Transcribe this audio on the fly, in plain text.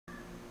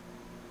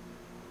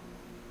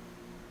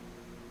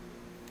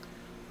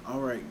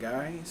Alright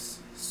guys,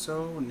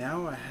 so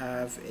now I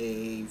have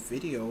a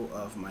video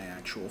of my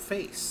actual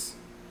face.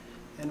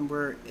 And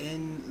we're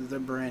in the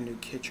brand new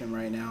kitchen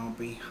right now.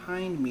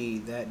 Behind me,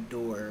 that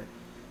door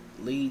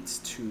leads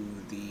to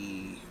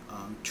the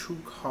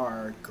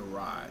two-car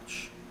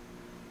garage.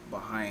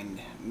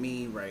 Behind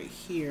me right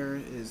here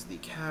is the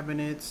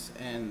cabinets,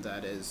 and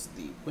that is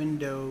the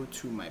window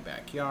to my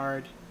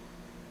backyard.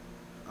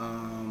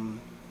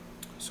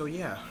 So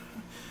yeah.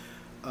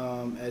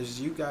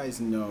 As you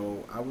guys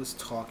know, I was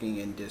talking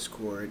in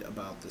Discord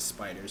about the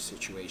spider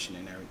situation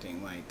and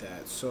everything like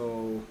that.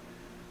 So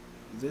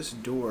this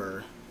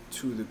door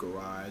to the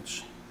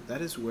garage,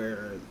 that is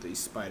where the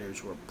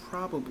spiders were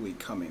probably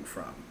coming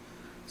from.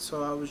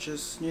 So I was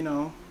just,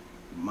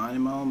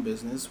 minding my own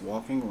business,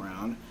 walking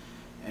around,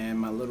 and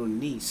my little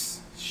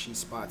niece, she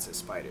spots a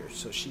spider.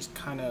 So she's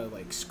kind of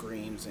like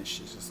screams, and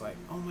she's just like,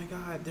 oh my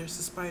god, there's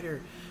a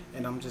spider.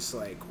 And I'm just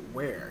like,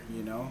 where,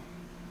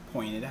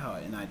 point it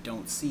out, and I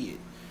don't see it.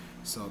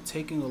 So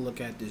taking a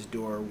look at this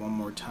door one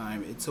more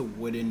time, it's a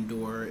wooden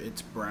door,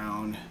 it's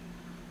brown,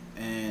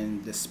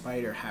 and the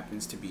spider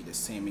happens to be the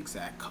same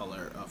exact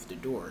color of the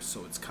door,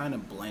 so it's kind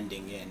of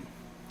blending in.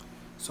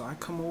 So I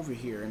come over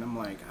here and I'm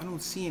like, I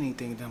don't see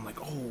anything, and then I'm like,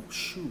 oh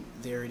shoot,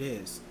 there it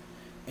is.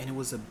 And it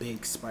was a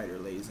big spider,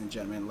 ladies and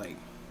gentlemen. Like,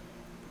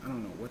 I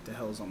don't know what the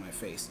hell's on my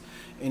face.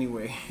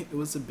 Anyway, it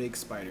was a big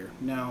spider.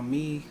 Now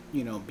me,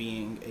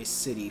 being a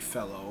city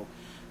fellow,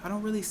 I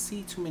don't really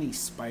see too many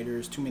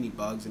spiders, too many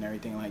bugs and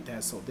everything like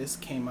that. So this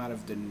came out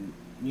of the,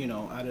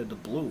 out of the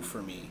blue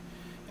for me.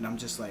 And I'm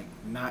just like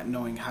not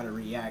knowing how to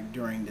react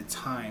during the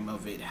time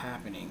of it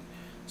happening.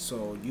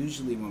 So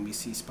usually when we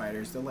see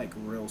spiders, they're like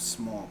real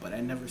small, but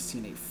I never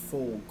seen a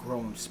full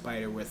grown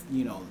spider with,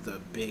 the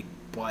big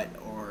butt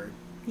or,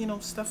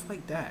 stuff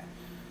like that.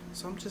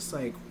 So I'm just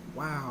like,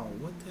 wow,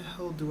 what the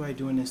hell do I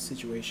do in this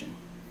situation?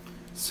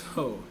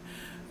 So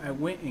I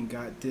went and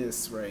got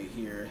this right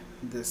here,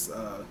 this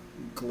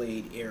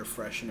Glade air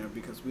freshener,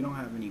 because we don't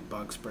have any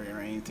bug spray or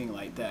anything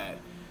like that.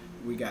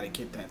 We got to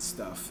get that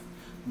stuff.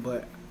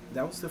 But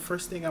that was the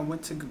first thing I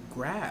went to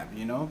grab,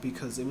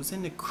 because it was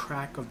in the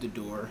crack of the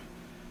door.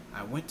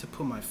 I went to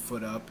put my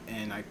foot up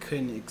and I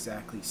couldn't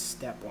exactly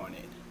step on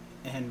it.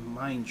 And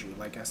mind you,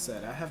 like I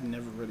said, I have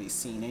never really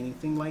seen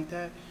anything like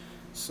that.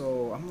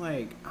 So I'm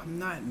like, I'm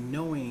not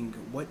knowing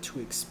what to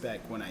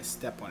expect when I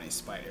step on a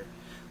spider.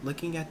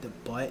 Looking at the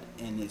butt,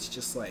 and it's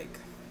just like,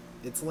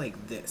 it's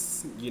like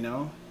this,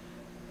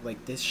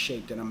 like this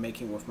shape that I'm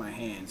making with my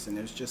hands, and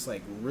it's just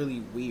like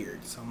really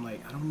weird. So I'm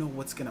like, I don't know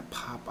what's gonna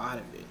pop out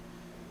of it.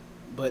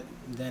 But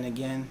then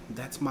again,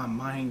 that's my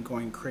mind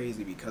going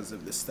crazy because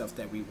of the stuff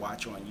that we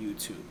watch on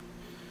YouTube.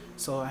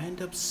 So I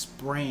end up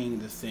spraying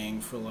the thing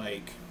for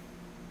like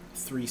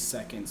 3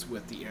 seconds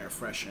with the air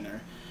freshener,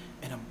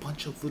 and a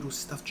bunch of little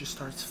stuff just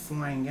starts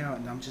flying out,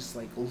 and I'm just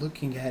like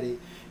looking at it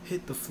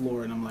hit the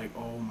floor, and I'm like,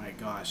 oh my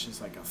gosh,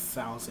 it's like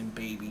 1,000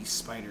 baby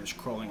spiders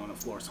crawling on the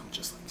floor. So I'm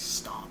just like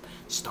stomp,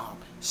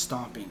 stomp,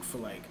 stomping for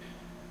like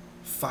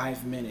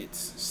 5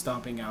 minutes,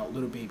 stomping out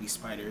little baby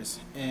spiders,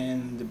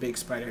 and the big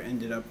spider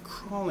ended up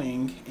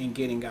crawling and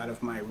getting out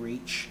of my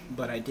reach.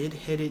 But I did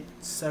hit it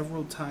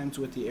several times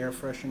with the air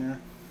freshener.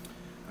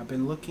 I've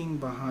been looking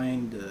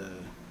behind the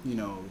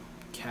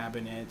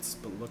cabinets,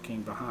 but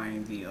looking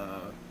behind the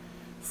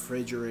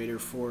refrigerator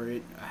for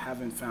it. I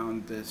haven't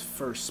found this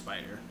first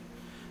spider.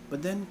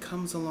 But then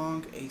comes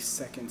along a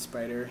second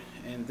spider,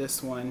 and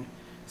this one,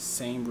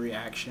 same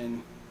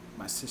reaction.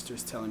 My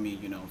sister's telling me,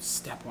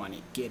 step on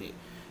it, get it.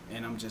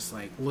 And I'm just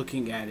like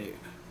looking at it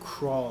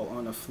crawl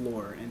on the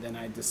floor, and then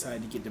I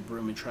decided to get the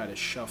broom and try to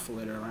shuffle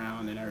it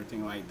around and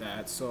everything like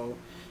that. So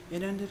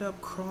it ended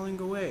up crawling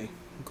away,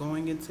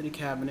 going into the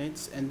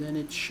cabinets, and then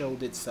it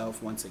showed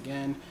itself once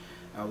again.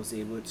 I was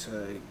able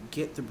to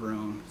get the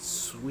broom,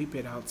 sweep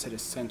it out to the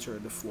center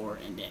of the floor,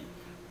 and then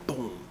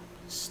boom,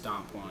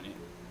 stomp on it.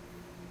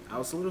 I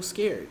was a little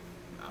scared.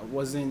 I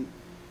wasn't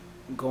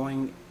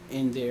going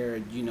in there,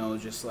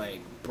 just like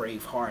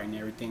Braveheart and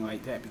everything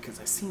like that, because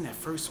I seen that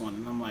first one,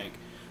 and I'm like,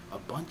 a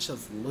bunch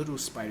of little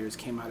spiders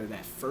came out of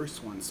that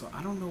first one, so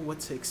I don't know what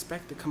to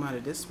expect to come out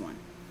of this one.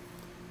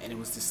 And it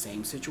was the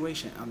same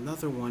situation,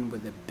 another one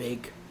with a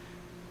big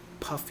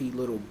puffy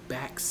little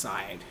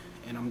backside.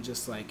 And I'm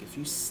just like, if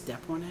you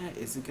step on that,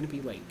 is it going to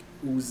be like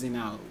oozing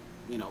out,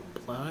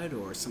 blood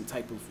or some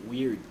type of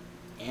weird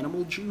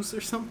animal juice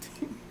or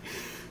something?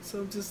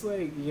 So I'm just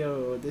like,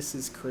 yo, this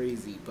is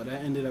crazy. But I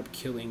ended up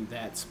killing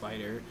that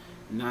spider,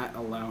 not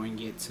allowing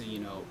it to,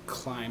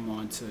 climb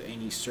onto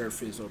any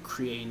surface or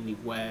create any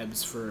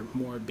webs for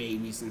more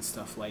babies and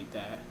stuff like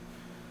that.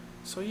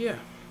 So yeah.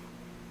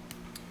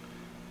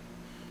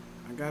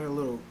 I got a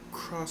little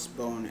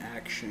crossbone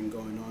action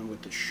going on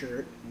with the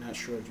shirt. Not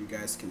sure if you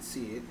guys can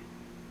see it.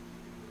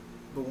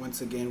 But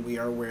once again, we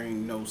are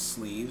wearing no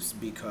sleeves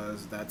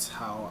because that's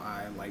how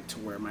I like to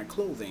wear my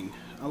clothing.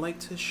 I like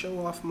to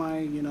show off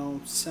my,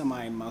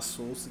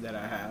 semi-muscles that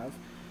I have.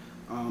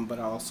 But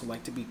I also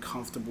like to be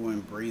comfortable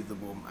and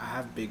breathable. I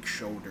have big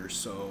shoulders,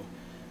 so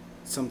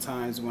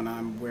sometimes when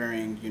I'm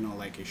wearing,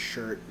 like a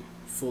shirt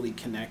fully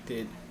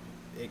connected,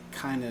 it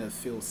kind of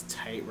feels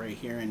tight right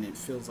here, and it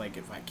feels like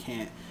if I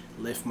can't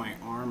lift my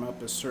arm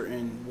up a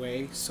certain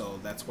way, so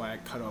that's why I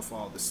cut off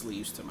all the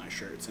sleeves to my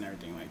shirts and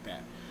everything like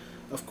that.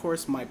 Of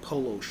course, my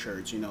polo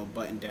shirts, you know,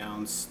 button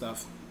down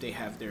stuff, they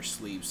have their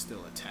sleeves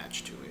still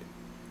attached to it.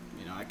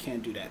 You know, I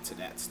can't do that to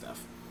that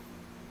stuff.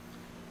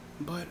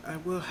 But I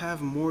will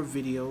have more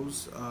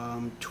videos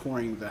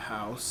touring the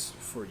house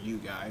for you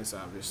guys,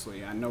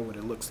 obviously. I know what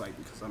it looks like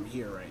because I'm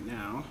here right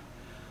now.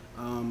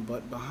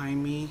 But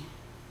behind me,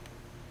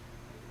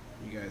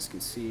 you guys can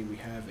see we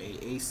have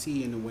a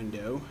AC in the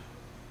window.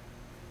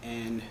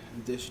 And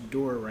this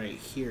door right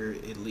here,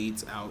 it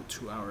leads out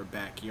to our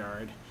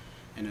backyard.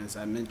 And as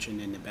I mentioned,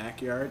 in the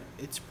backyard,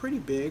 it's pretty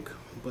big,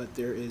 but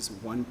there is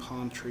one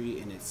palm tree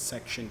and it's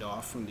sectioned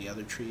off from the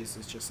other trees.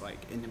 It's just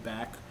like in the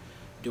back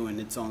doing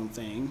its own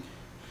thing.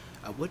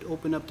 I would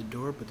open up the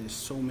door, but there's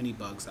so many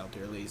bugs out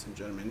there, ladies and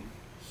gentlemen.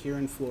 Here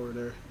in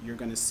Florida, you're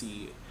gonna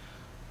see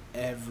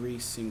every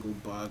single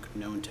bug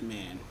known to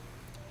man.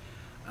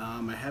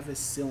 I have a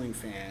ceiling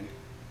fan.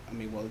 I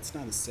mean, well, it's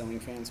not a ceiling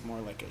fan, it's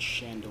more like a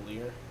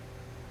chandelier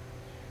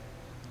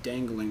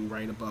dangling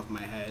right above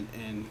my head.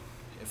 And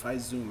if I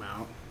zoom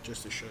out,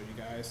 just to show you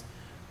guys,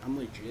 I'm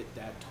legit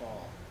that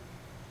tall.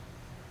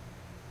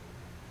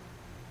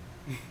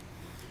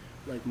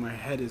 Like, my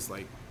head is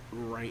like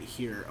right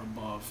here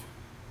above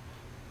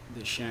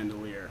the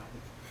chandelier.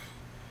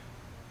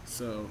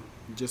 So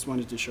just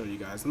wanted to show you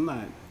guys. I'm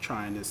not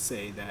trying to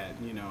say that,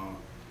 you know,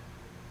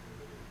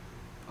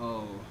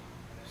 oh,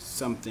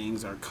 some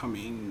things are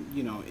coming,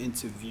 you know,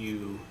 into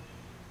view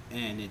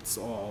and it's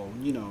all,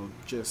 you know,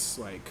 just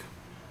like,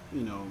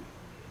 you know,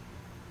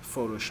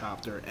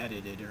 photoshopped or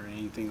edited or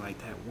anything like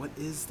that. What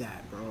is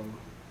that, bro?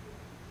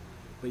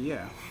 But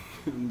yeah,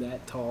 I'm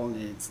that tall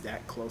and it's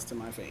that close to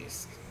my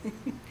face.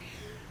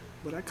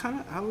 But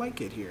I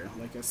like it here.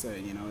 Like I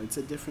said, you know, it's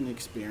a different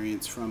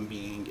experience from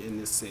being in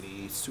the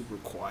city, super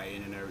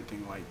quiet and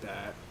everything like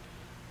that.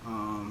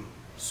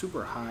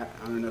 Super hot.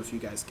 I don't know if you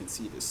guys can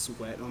see the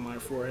sweat on my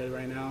forehead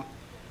right now.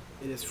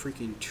 It is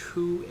freaking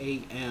 2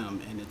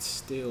 a.m. and it's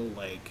still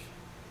like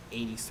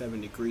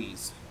 87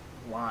 degrees.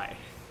 Why?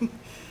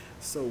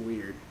 So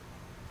weird.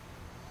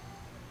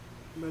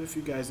 But if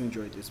you guys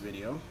enjoyed this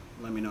video,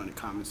 let me know in the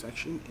comment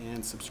section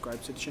and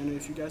subscribe to the channel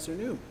if you guys are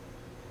new.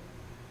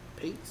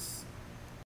 Peace.